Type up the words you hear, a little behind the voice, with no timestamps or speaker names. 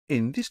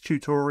In this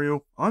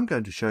tutorial, I'm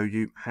going to show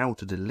you how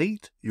to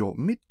delete your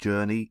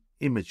Midjourney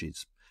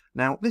images.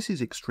 Now, this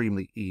is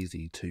extremely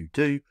easy to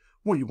do.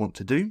 What you want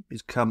to do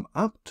is come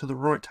up to the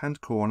right-hand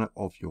corner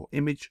of your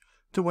image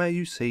to where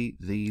you see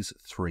these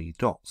three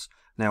dots.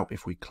 Now,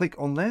 if we click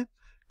on there,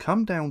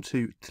 come down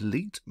to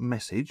Delete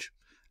Message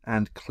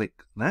and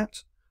click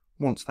that.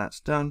 Once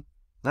that's done,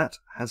 that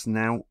has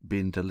now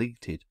been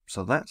deleted.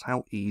 So that's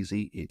how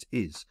easy it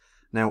is.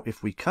 Now,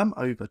 if we come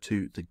over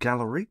to the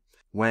gallery,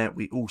 where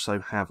we also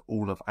have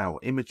all of our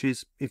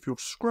images, if you're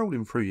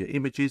scrolling through your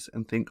images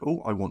and think,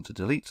 oh, I want to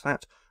delete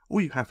that,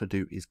 all you have to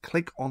do is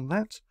click on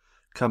that,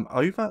 come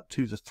over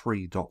to the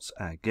three dots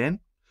again,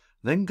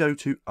 then go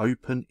to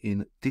Open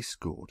in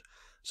Discord.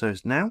 So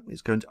now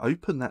it's going to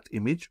open that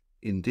image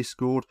in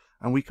Discord,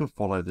 and we can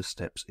follow the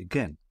steps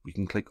again. We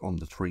can click on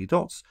the three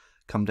dots,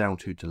 come down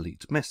to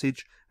Delete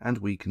Message, and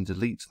we can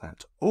delete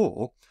that.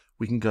 Or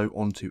we can go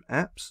on to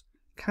Apps,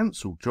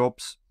 Cancel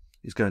Jobs,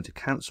 is going to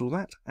cancel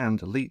that and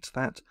delete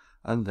that,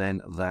 and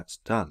then that's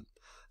done.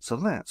 So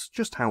that's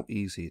just how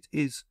easy it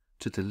is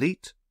to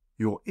delete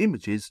your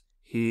images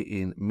here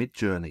in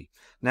Midjourney.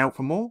 Now,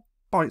 for more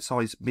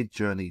bite-sized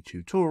Midjourney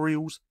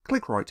tutorials,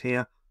 click right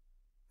here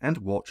and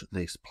watch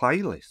this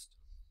playlist.